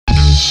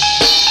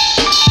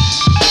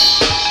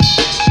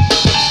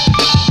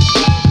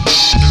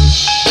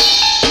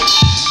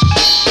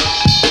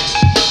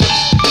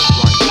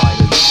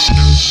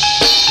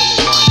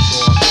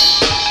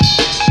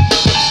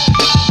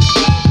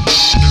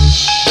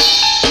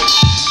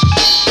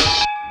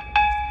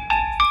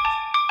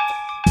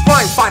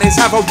guys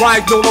have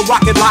arrived, known a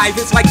rocket live.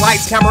 It's like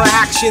lights, camera,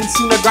 action,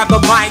 soon to grab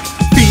the mic.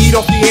 Feed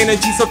off the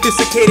energy,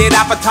 sophisticated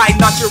appetite.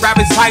 Not your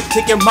average type,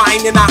 take your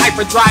mind in a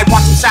hyperdrive.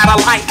 Watching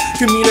satellite,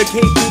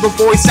 communicate through the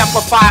voice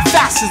amplifier.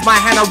 Fast as my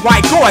hand to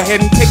write, go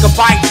ahead and take a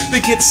bite.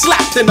 They get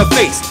slapped in the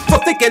face for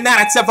thinking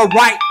that it's ever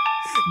right.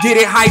 Get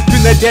it hype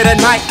in the dead of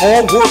night.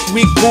 All work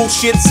week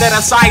bullshit set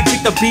aside.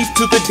 Take the beef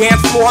to the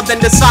dance floor, then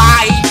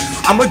decide.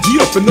 I'ma G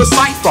up in the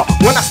cypher.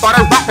 When I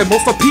started rapping,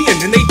 most are peeing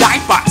in they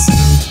diapers.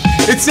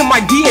 It's in my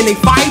DNA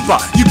fiber.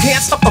 You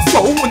can't stop the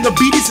flow when the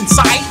beat is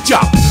inside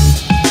ya.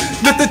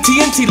 Let the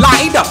TNT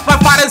light up. My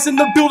fighters in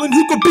the building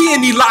who could be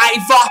any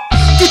liver.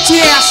 Get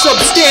your ass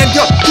up, stand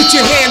up, get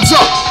your hands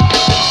up.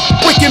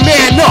 Wake your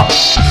man up.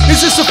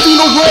 Is this a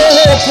funeral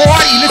or a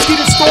party? Let's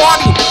get it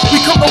started. We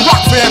come to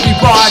rock for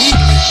everybody.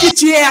 Get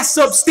your ass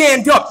up,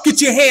 stand up, get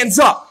your hands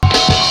up.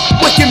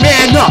 Wake your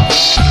man up.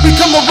 We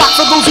come to rock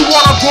for those who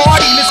wanna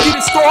party. Let's get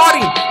it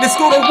started. Let's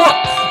go to work.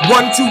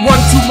 1 2 1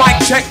 2 mic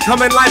check.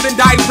 Coming live and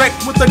direct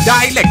with the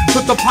dialect.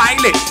 Put the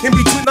pilot in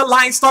between the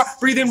lines. Start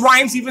breathing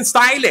rhymes, even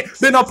style it.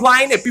 Been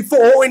applying it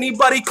before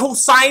anybody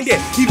co-signed it.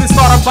 Even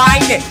started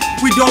buying it.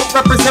 We don't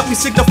represent, we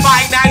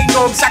signify. Now you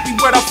know exactly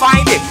where to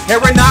find it.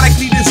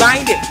 Aeronautically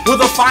designed it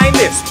with a fine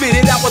lip. Spit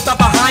it out without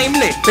the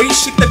Heimlich.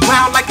 Bass shake the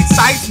ground like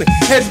excitement.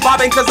 Heads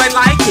bobbing cause I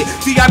like it.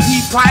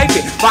 VIP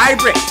private,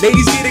 vibrant.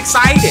 Ladies get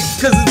excited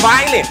cause it's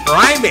violent.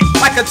 Rhyming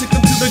like I took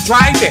them to the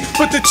drive-in.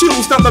 Put the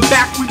chills down the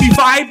back, we be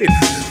vibing.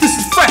 This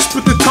is fresh,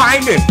 put the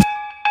time in.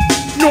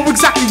 Know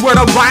exactly where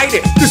to write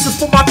it. This is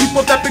for my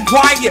people that been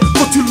quiet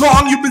for too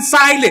long, you've been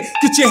silent.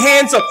 Get your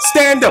hands up,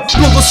 stand up,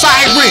 blow the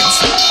sirens.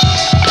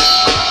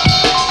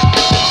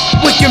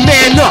 Wake your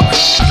man up.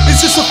 Is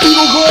this a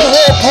funeral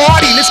or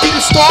party? Let's get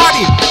it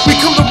started. We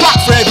come to rock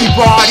for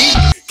everybody.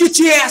 Get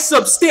your ass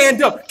up,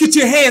 stand up, get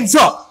your hands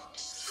up.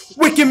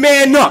 Wake your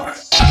man up.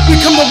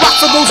 We come to rock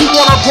for those who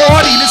wanna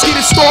party. Let's get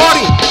it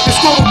started. Let's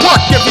go to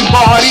work,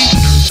 everybody.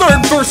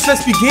 Third verse,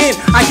 let's begin.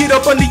 I get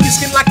up under your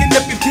skin like an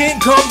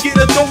EpiPen. Come get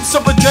a dose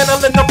of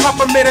adrenaline, the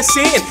proper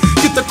medicine.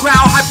 Get the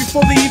crowd hype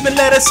before they even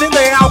let us in.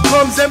 The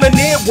outcomes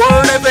eminent,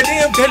 word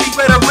evident, deadly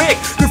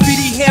rhetoric.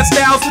 Graffiti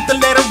hairstyles with the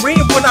letter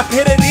in. When I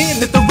put it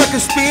in, let the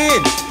record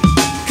spin.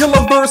 Kill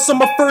a verse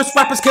on my first,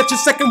 rappers catch a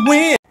second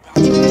win.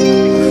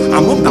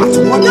 I'm about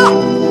to one up.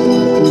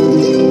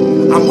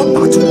 I'm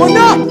about to one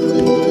up.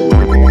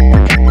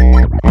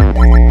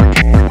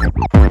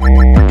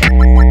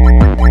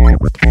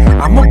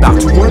 I'm about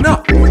to run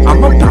up.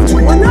 I'm about to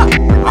run up.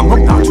 I'm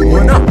about to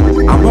run up.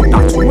 I'm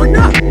about to run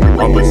up.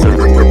 I'm a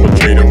server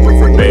perpetrator with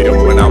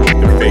verbatim. When I'm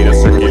with the fader,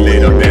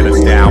 circulator,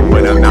 banners down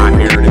when I'm not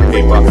here to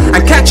paper.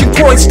 I'm catching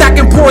points,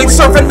 stacking points,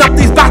 serving up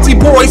these boxy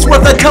boys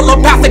with a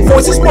telepathic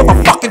voice. This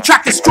motherfucking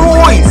track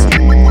destroys.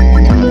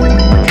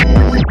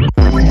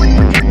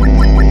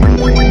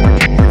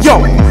 Yo,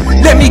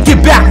 let me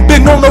get back.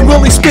 Been known to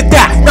really spit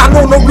that. Not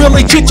known to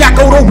really chit-chat.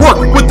 Go to work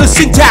with the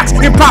syntax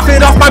and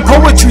profit off my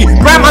poetry.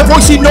 Grab my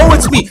voice, you know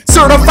it's me.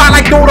 Certified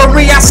like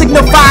notary, I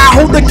signify, I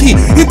hold the key.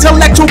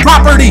 Intellectual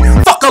property,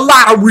 fuck a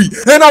lottery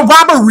and a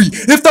robbery.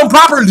 If done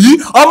properly,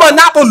 a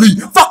monopoly.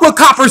 Fuck with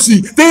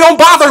coppersy, they don't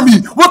bother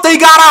me. What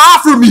they gotta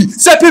offer me,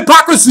 set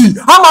hypocrisy.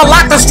 I'ma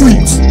lock the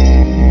streets.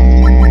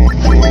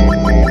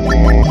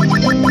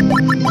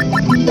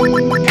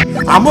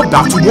 I'm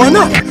about to run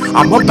up.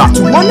 I'm about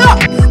to run up.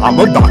 I'm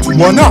about to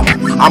run up.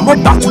 I'm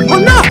about to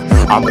run up.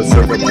 I'm a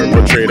server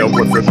perpetrator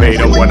with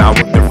verbatim. When I'm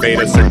with the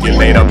fader,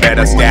 circulator,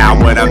 better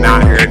down when I'm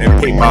not here to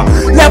paper.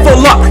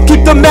 Level up,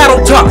 keep the metal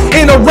tucked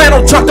in a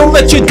rental truck. Don't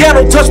let your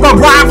dental touch my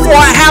rhyme for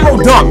a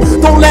hammer dunk.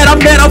 Don't let a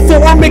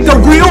metaphor make a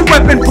real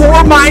weapon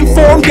pour. Mind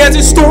form,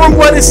 desert storm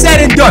when it's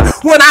said and done.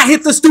 When I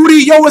hit the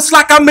studio, it's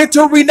like I'm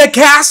entering the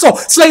castle.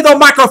 Slay the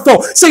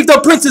microphone, save the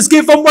princess,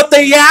 give them what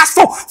they asked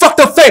for. Fuck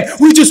the fame,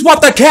 we just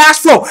want the cash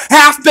flow.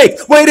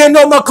 Half-baked, waiting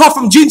on the call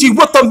from Gingy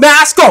with the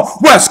mask on.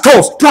 West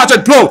Coast,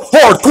 Project Blow,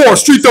 hardcore,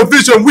 street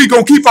division. We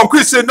gon' keep on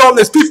Christian on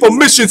this people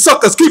mission.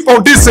 Suckers keep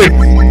on dissing.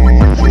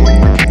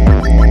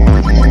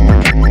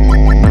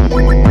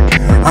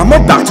 I'm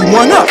about to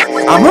run up.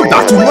 I'm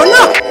about to run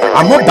up.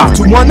 I'm about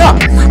to run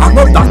up. I'm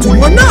about to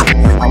run up.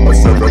 I'm a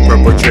server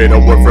perpetrator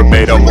with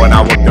verbatim. When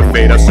I work the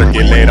fader,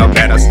 circulator,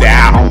 better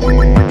down.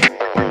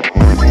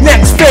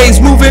 Next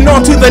phase, moving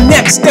on to the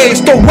next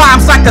stage. Throw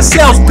rhymes like a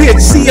sales pitch,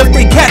 see if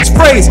they catch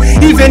phrase.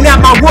 Even at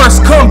my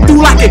worst, come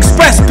through like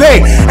express pay.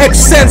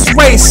 X-Sense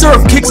Ray,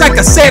 surf kicks like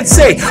a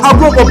sensei. I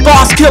roll with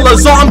boss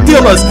killers, arm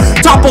dealers.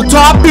 Topple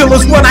top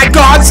billers when I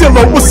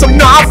Godzilla with some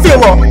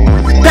non-filler.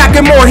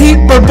 Packing more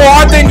heat per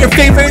bar than your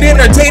favorite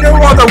entertainer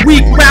or the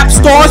weak rap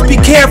stars. Be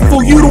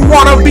careful, you don't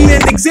wanna be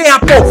an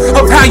example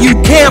of how you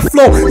can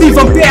flow. Leave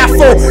them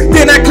baffled,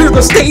 then I clear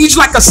the stage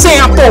like a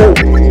sample.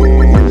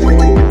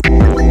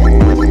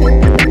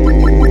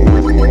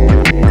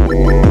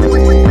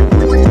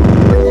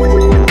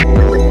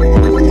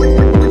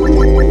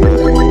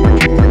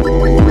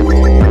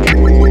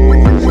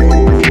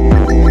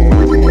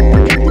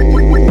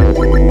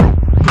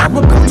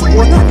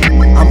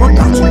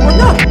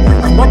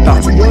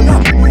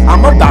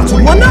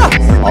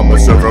 I'm a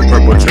server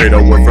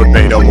perpetrator with verbatim.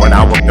 verbatim when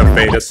I work the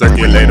fader.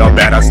 Circulate a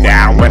better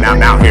style when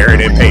I'm out here in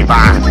paper.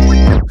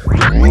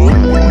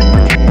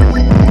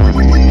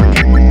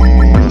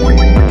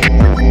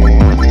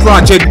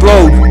 Project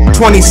Blow,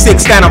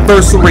 26th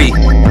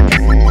anniversary.